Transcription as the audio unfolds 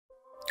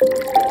Okay,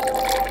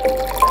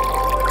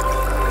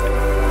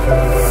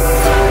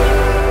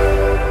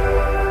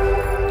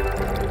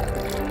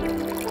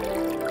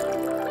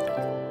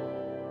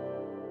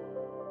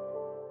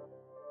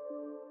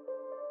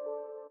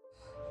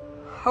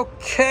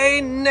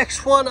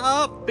 next one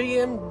up,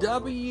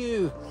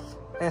 BMW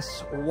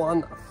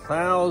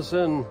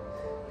S1000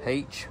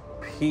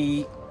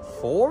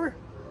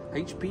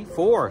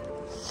 HP4.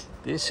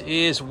 This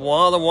is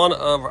one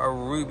of our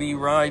Ruby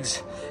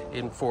rides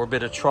in for a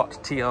bit of trot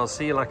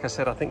TLC. Like I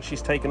said, I think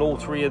she's taken all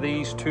three of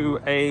these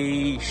to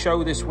a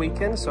show this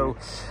weekend, so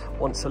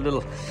wants a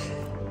little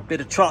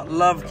bit of trot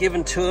love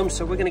given to him.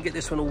 So we're going to get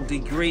this one all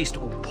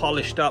degreased, all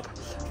polished up.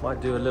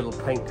 Might do a little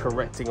paint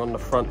correcting on the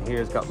front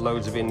here. It's got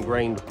loads of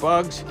ingrained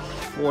bugs.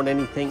 More than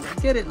anything,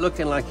 get it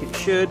looking like it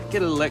should.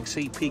 Get a little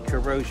XCP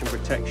corrosion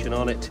protection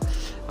on it.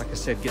 Like I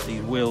said, get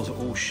these wheels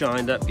all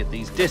shined up, get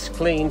these discs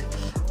cleaned.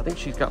 I think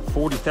she's got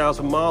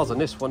 40,000 miles on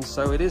this one,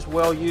 so it is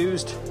well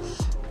used.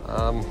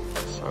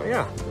 So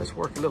yeah, let's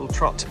work a little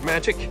trot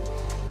magic.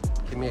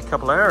 Give me a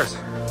couple hours.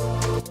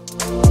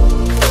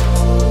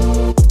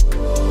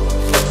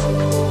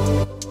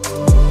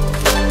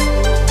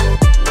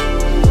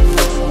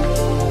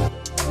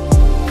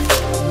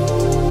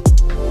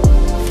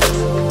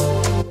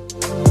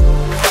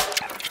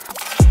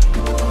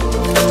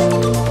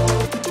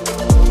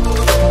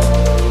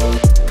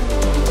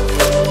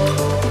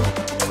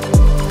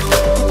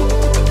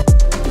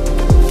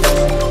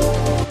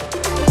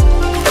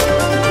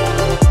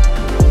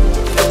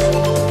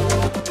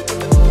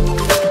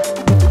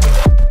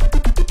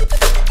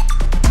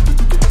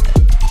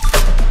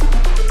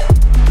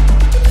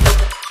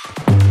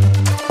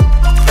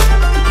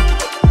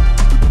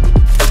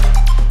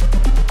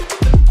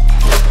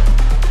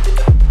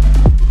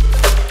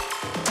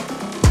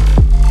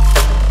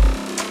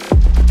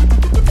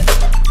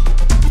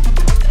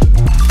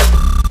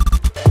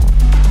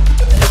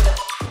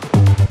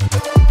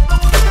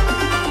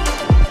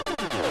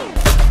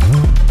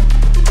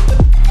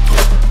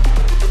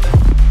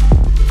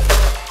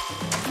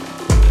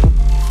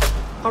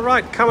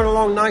 Right, coming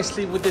along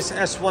nicely with this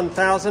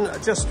S1000. I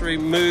just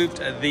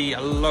removed the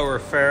lower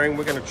fairing.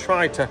 We're going to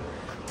try to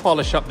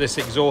polish up this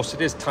exhaust.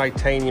 It is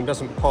titanium,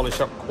 doesn't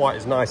polish up quite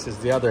as nice as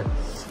the other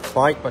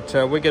bike, but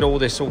we'll get all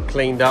this all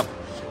cleaned up,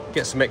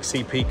 get some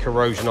XCP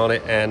corrosion on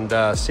it, and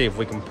see if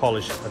we can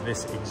polish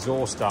this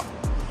exhaust up.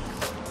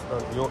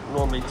 You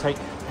normally take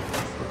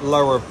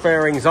lower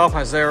fairings off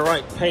as they're a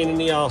right pain in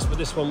the ass, but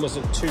this one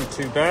wasn't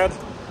too bad.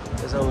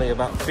 There's only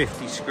about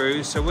 50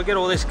 screws, so we'll get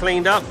all this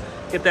cleaned up,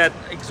 get that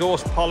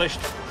exhaust polished,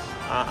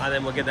 and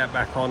then we'll get that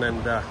back on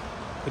and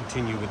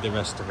continue with the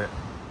rest of it.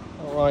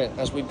 All right,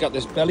 as we've got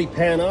this belly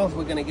pan off,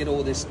 we're going to get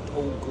all this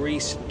old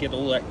grease, get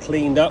all that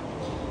cleaned up,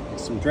 get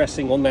some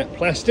dressing on that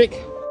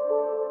plastic.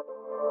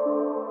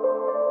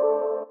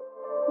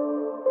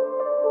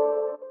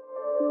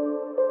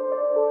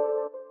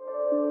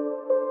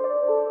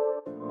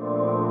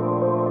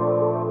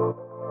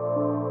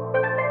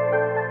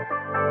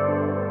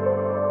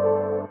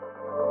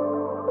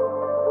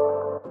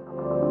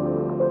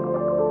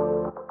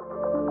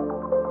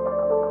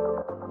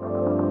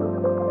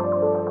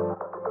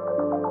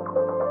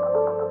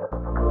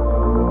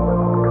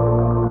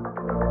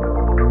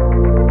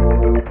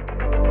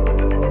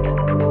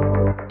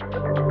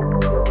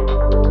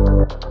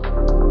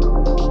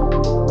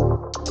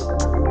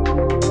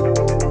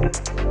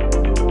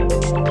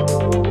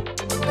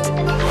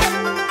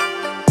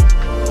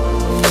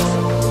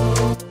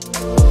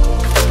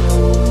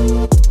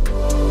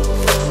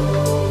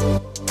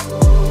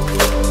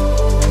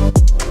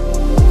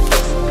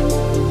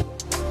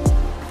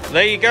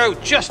 There you go,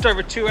 just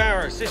over 2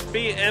 hours. This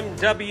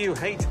BMW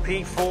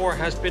HP4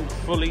 has been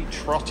fully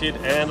trotted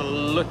and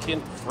looking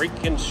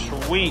freaking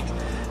sweet.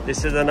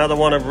 This is another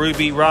one of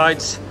Ruby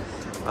Ride's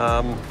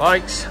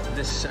bikes.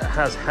 This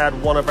has had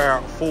one of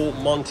our full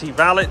Monty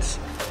valets,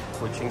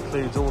 which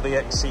includes all the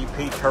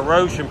XCP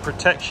corrosion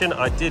protection.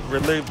 I did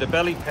remove the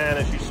belly pan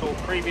as you saw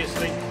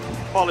previously,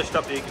 polished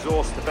up the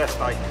exhaust the best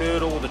I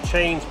could. All the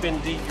chains been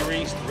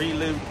degreased,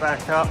 re-lubed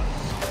back up.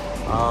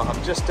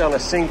 I've just done a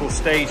single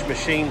stage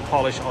machine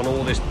polish on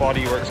all this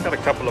bodywork. It's got a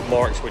couple of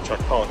marks which I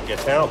can't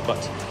get out,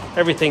 but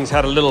everything's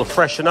had a little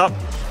freshen up.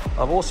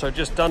 I've also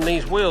just done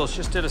these wheels,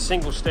 just did a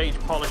single stage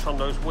polish on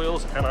those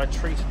wheels, and I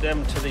treated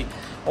them to the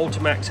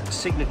Ultimax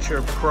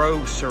Signature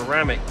Pro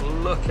Ceramic.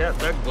 Look at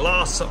the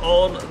glass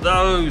on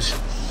those.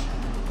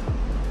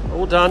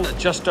 All done,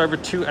 just over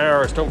 2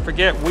 hours. Don't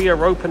forget, we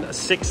are open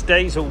 6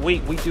 days a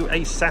week. We do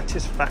a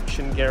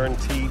satisfaction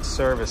guaranteed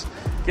service.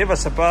 Give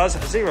us a buzz,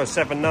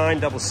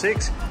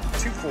 07966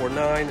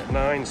 249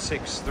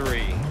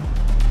 963.